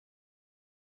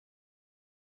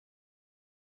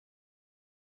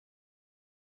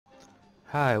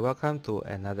Hi, welcome to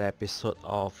another episode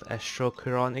of Astral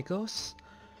Chronicles.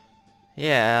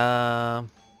 Yeah,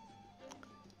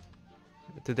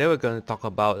 today we're going to talk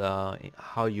about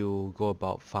how you go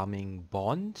about farming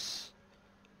bonds.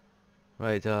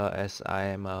 Right, as I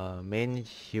am a main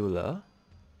healer,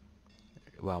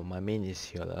 well, my main is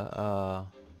healer,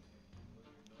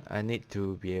 I need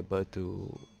to be able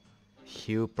to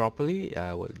heal properly.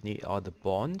 I would need all the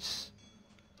bonds.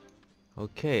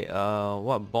 Okay,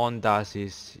 what bond does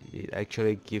is it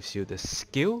actually gives you the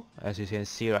skill. As you can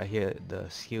see right here, the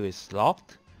skill is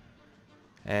locked.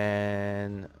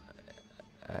 And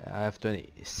I have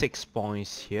 26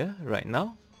 points here right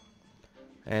now,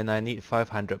 and I need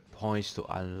 500 points to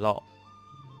unlock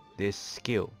this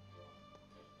skill.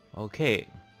 Okay,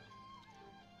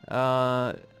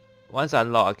 uh, once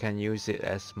unlocked I can use it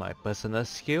as my personal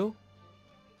skill.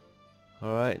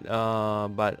 Alright,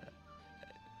 but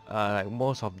like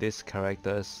most of these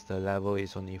characters, the level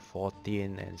is only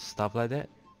 14 and stuff like that.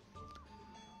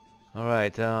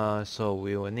 Alright, so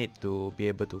we will need to be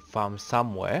able to farm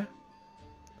somewhere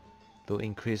to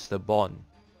increase the bond.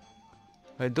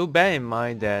 But do bear in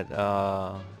mind that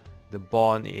the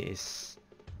bond is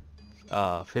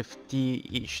 50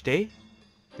 each day.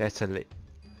 That's a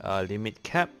limit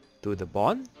cap to the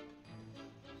bond.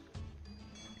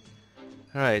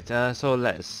 Alright, so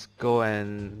let's go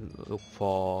and look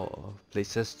for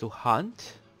places to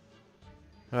hunt.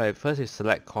 Alright, first is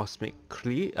select Cosmic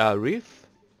Reef,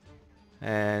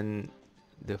 and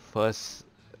the first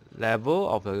level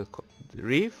of the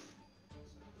reef.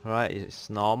 Alright, is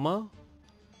normal,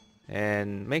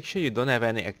 and make sure you don't have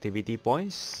any activity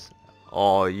points,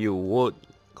 or you would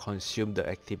consume the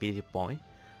activity point,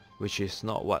 which is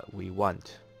not what we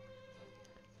want.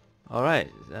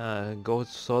 Alright, go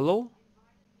solo.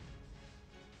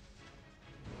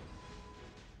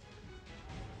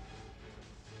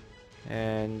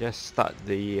 And just start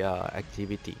the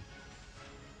activity.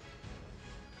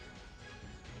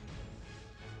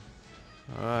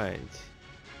 Alright.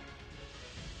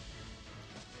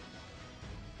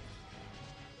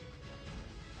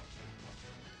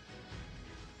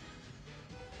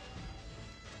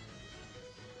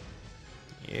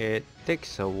 It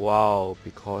takes a while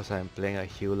because I'm playing a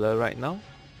healer right now.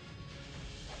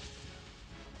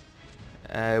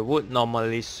 I would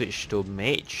normally switch to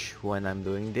mage when I'm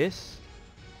doing this,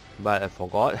 but I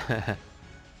forgot.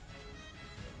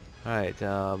 Alright,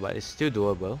 but it's still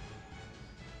doable.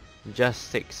 It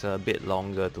just takes a bit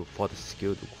longer for the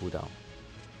skill to cool down.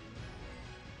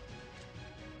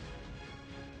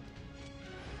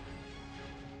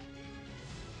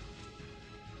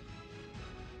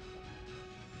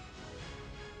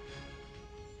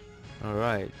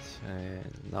 Alright,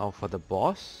 and now for the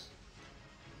boss.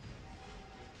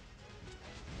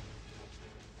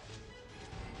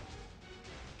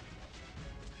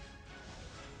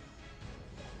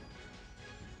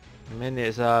 I mean,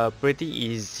 it's pretty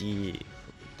easy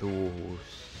to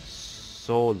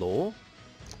solo.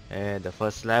 And the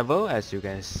first level, as you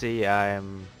can see, I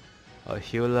am a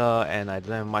healer and I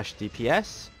don't have much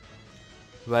DPS.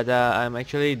 But I'm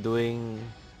actually doing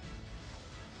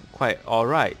quite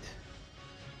alright.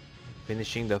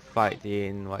 Finishing the fight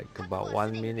in like about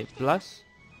 1 minute plus.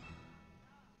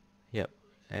 Yep,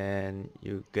 and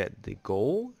you get the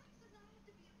gold.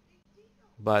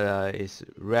 But it's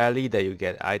rarely that you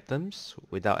get items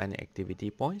without any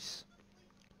activity points.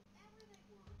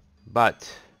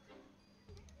 But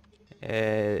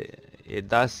it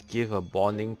does give a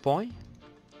bonding point.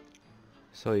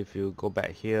 So if you go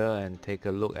back here and take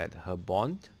a look at her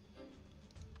bond,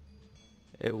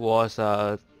 it was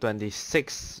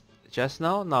 26 just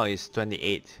now, now it's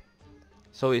 28.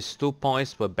 So it's 2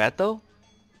 points per battle.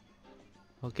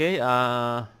 Okay,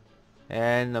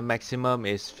 and the maximum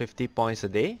is 50 points a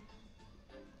day.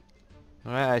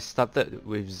 Alright, I started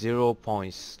with 0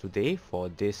 points today for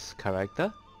this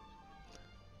character.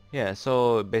 Yeah,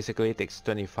 so basically it takes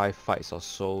 25 fights or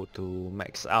so to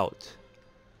max out.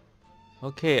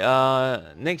 Okay,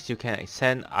 next you can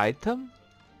send item.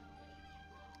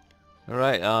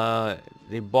 Alright,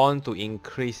 the bond to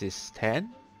increase is 10.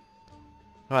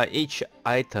 Alright, each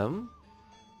item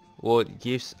would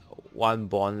give 1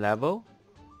 bond level,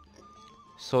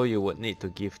 so you would need to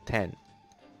give 10.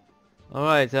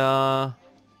 Alright,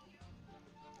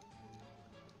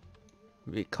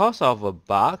 because of a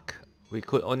bug, we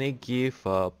could only give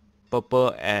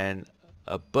purple and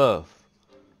above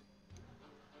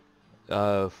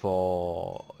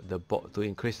for the to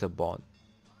increase the bond.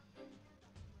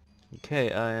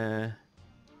 Okay,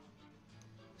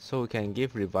 so we can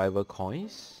give revival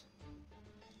coins.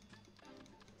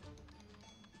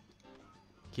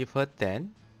 Give her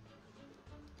 10.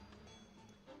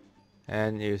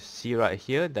 And you see right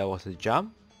here, there was a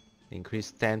jump,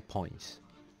 increased 10 points.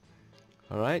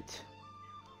 Alright.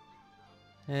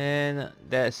 And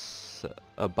that's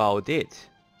about it.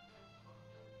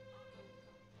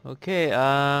 Okay,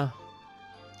 other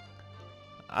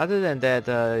than that,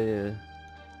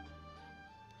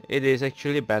 it is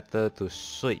actually better to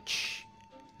switch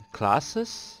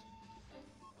classes.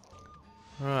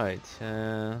 Right,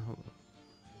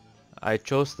 I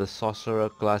chose the sorcerer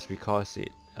class because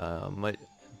it might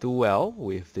do well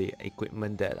with the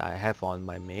equipment that I have on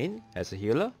my main as a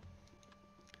healer.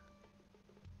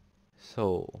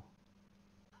 So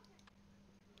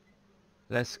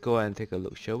let's go and take a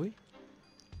look, shall we?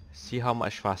 See how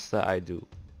much faster I do.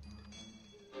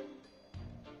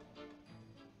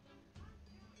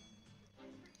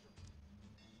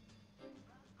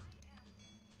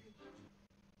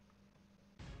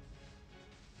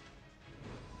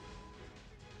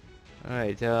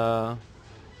 Alright,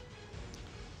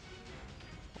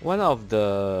 one of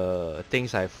the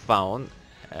things I found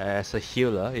as a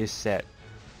healer is that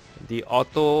the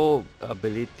auto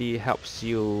ability helps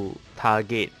you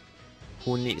target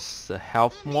who needs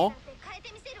health more.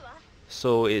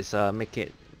 So it's make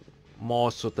it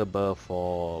more suitable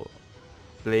for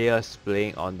players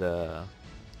playing on the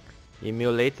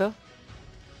emulator.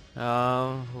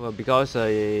 Well, because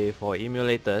for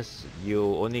emulators you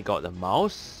only got the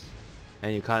mouse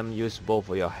and you can't use both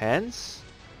of your hands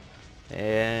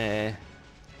to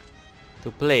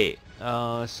play.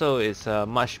 So it's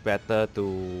much better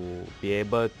to be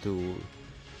able to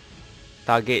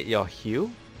target your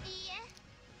heal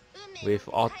with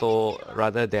auto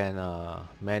rather than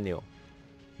manual.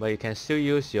 But you can still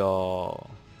use your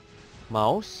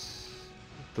mouse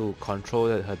to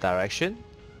control her direction.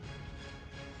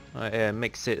 It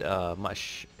makes it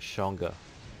much stronger,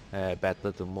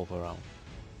 better to move around.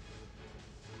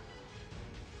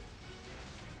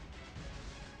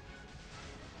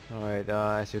 Alright,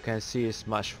 as you can see, it's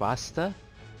much faster.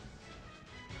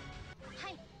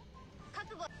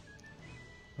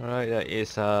 Alright,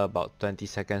 it's about 20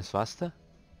 seconds faster.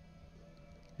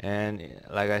 And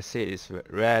like I said, it's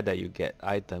rare that you get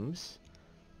items.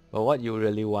 But what you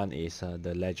really want is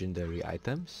the legendary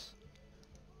items.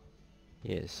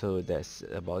 Yeah, so that's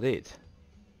about it.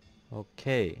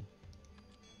 Okay.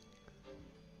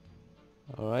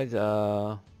 Alright,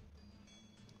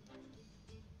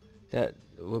 that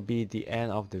will be the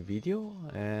end of the video,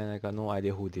 and I got no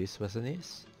idea who this person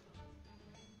is.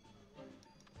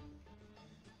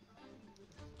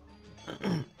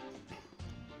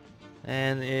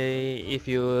 And if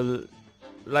you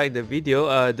like the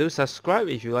video, do subscribe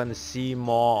if you want to see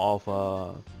more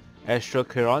of Astral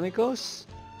Chronicles.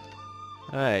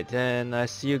 Alright, and I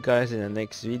see you guys in the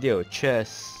next video.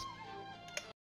 Cheers!